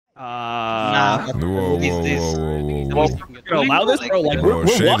Nah. Whoa, Who is whoa, this? whoa, whoa, whoa. Allow this, bro. Like, we're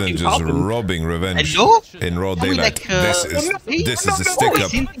Shaden walking just popping. robbing revenge I know. in raw I mean, daylight. like, This is a stick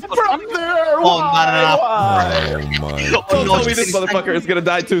up. Oh, no. Oh my Oh, god. tell me this motherfucker is gonna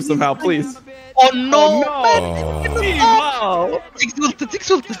die too somehow, please. Oh no! Wow.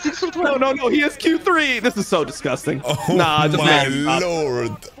 Six ult. No. He has Q3. This is so disgusting. Oh Nah, just my make it stop.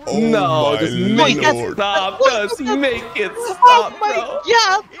 lord. Oh No, my just make it lord. stop. Just make it Oh stop, my bro.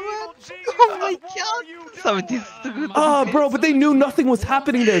 god! Oh my god! Something is too good. Bro, but they knew nothing was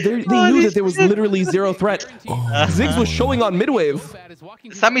happening there. They knew that there was literally zero threat. Ziggs was showing on midwave.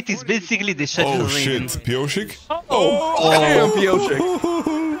 Summit is basically the schedule. Oh shit, Pioshik? Damn, Pioshik.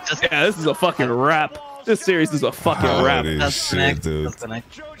 Yeah, this is a fucking wrap. This series is a fucking wrap. Holy That's shit, dude.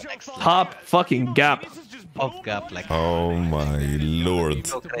 Top fucking gap. Top gap, like. Oh my lord.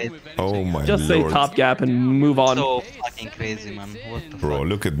 So crazy. Oh my Just say lord. top gap and move on. So fucking crazy, man. What the Bro, fuck?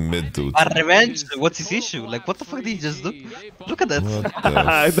 look at mid, dude. Our revenge? What's his issue? Like, what the fuck did he just do? Look at that. What the Nah,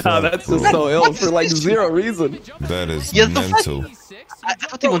 that's fuck, just bro? so ill for like zero reason. That is Yes, the mental. I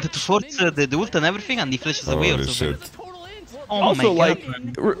thought he wanted to force the ult and everything, and he flashes away or Holy something. shit. Oh Also, my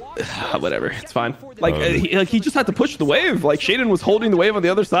like, god, whatever, it's fine. Like, he just had to push the wave. Like, Shaden was holding the wave on the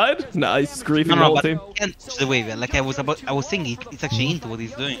other side. Nah, he's griefing the no, whole but team. he can't push the wave. Like I was saying, it's actually into what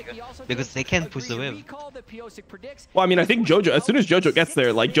he's doing because they can't push the wave. Well, I mean, I think Jojo, as soon as Jojo gets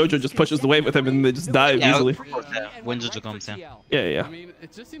there, like, Jojo just pushes the wave with him and they just die easily. Of course, when Jojo comes in. Yeah. I mean,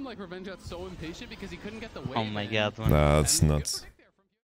 it just seemed like Revenge got so impatient because he couldn't get the wave. Oh my god, man. Nah, that's nuts.